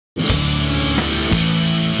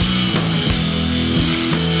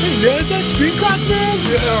Is that Spring Clock, man?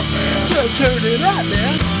 Yeah, man. Yeah, turn it up,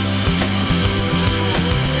 man.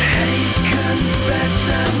 Hey, confess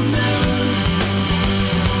I'm known.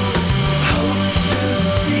 Hope to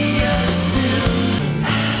see you soon.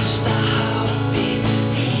 Ask the heartbeat,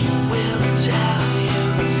 he will tell you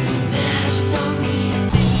there's no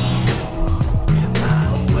need. In my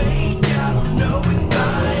way, I don't know if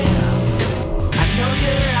I am. I know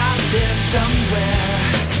you're out there somewhere.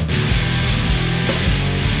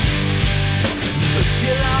 But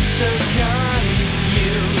still I'm so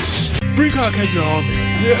confused. Spring Clock has it all,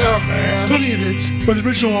 man. Yeah, man. Plenty of hits by the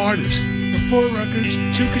original artist. The 4 records,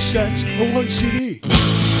 2 cassettes, or 1 CD.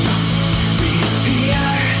 Reappear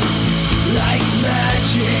like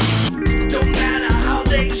magic. Don't matter how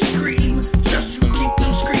they scream, just to keep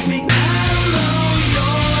them screaming. Hello,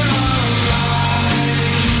 you're alive.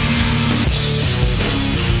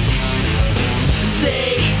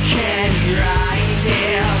 They can write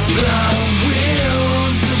it. The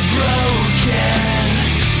wheels are broken,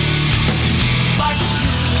 but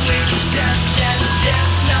you accept that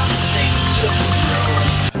there's nothing to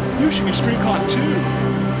prove. You should get Spring Clock too.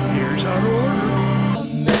 Here's how to order.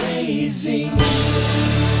 Amazing.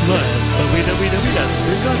 Let's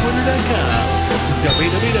www.springclockwinner.com.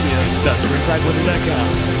 www.springclockwinner.com.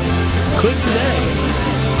 Click today.